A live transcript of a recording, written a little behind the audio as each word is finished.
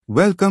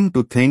Welcome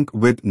to Think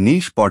with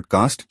Niche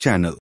podcast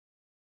channel.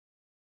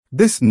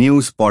 This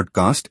news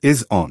podcast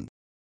is on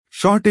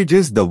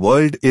shortages the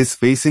world is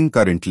facing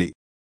currently.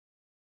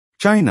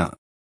 China,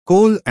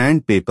 coal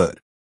and paper.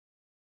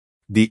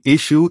 The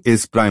issue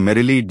is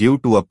primarily due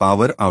to a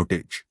power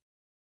outage.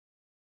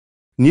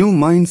 New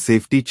mine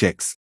safety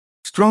checks,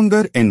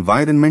 stronger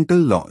environmental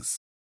laws,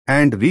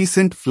 and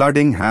recent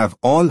flooding have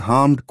all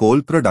harmed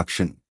coal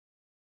production.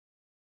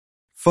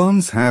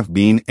 Firms have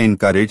been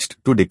encouraged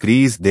to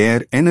decrease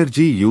their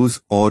energy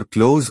use or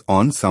close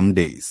on some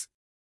days.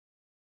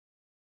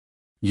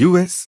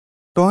 US,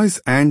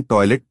 toys and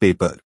toilet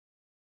paper.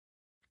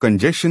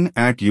 Congestion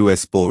at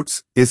US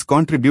ports is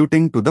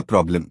contributing to the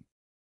problem.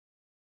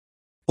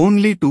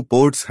 Only 2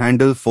 ports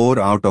handle 4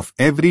 out of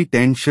every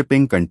 10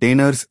 shipping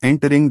containers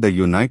entering the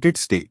United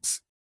States.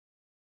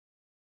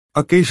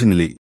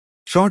 Occasionally,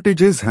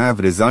 shortages have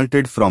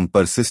resulted from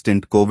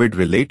persistent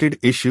COVID-related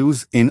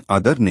issues in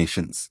other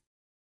nations.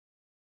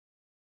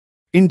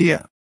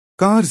 India,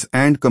 cars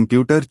and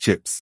computer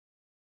chips.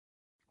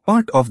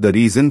 Part of the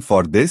reason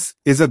for this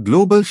is a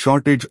global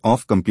shortage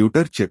of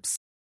computer chips,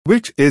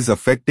 which is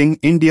affecting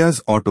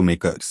India's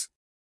automakers.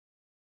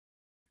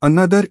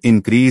 Another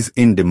increase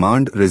in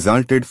demand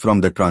resulted from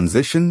the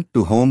transition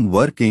to home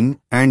working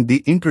and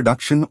the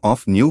introduction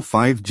of new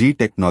 5G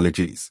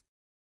technologies.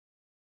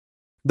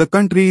 The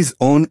country's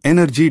own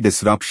energy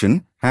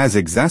disruption has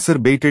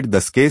exacerbated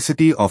the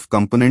scarcity of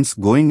components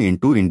going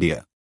into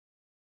India.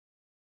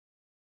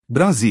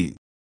 Brazil,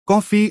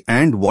 coffee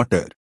and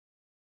water.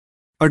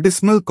 A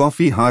dismal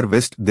coffee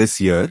harvest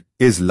this year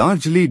is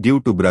largely due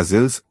to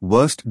Brazil's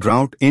worst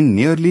drought in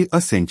nearly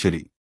a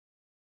century.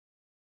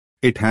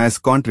 It has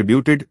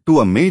contributed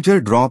to a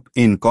major drop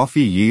in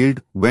coffee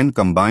yield when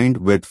combined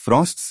with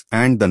frosts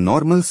and the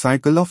normal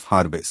cycle of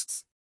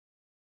harvests.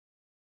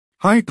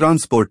 High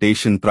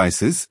transportation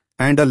prices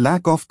and a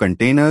lack of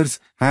containers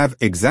have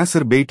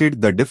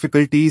exacerbated the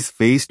difficulties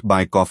faced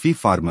by coffee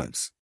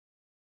farmers.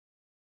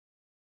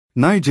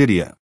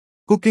 Nigeria,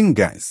 cooking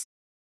gas.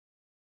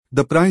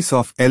 The price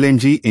of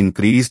LNG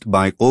increased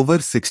by over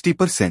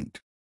 60%.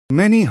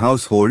 Many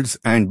households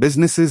and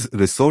businesses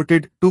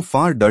resorted to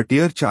far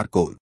dirtier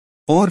charcoal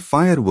or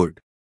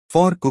firewood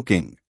for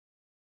cooking.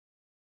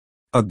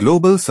 A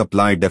global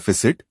supply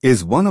deficit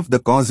is one of the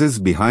causes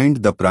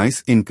behind the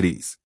price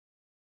increase.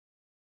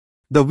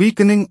 The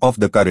weakening of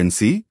the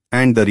currency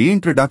and the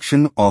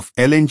reintroduction of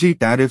LNG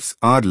tariffs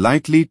are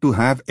likely to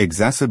have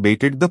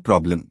exacerbated the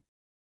problem.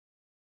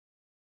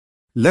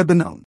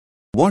 Lebanon,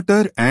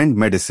 water and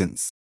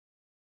medicines.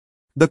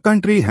 The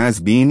country has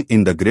been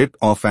in the grip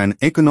of an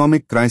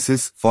economic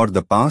crisis for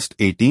the past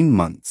 18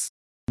 months,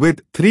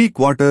 with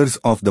 3/4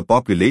 of the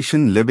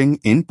population living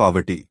in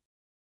poverty.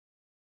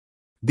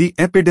 The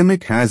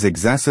epidemic has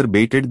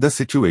exacerbated the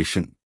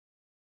situation.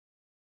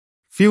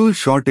 Fuel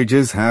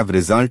shortages have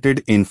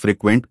resulted in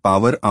frequent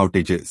power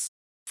outages,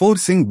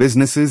 forcing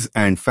businesses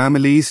and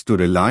families to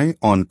rely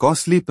on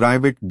costly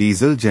private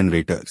diesel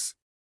generators.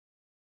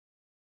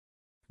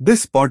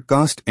 This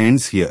podcast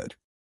ends here.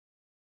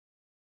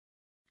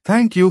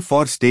 Thank you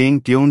for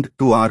staying tuned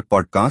to our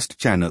podcast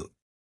channel.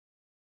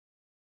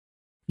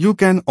 You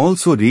can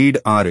also read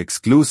our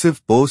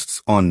exclusive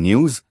posts on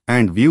news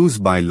and views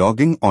by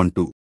logging on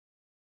to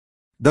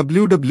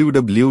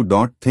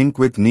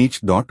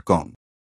www.thinkwithniche.com.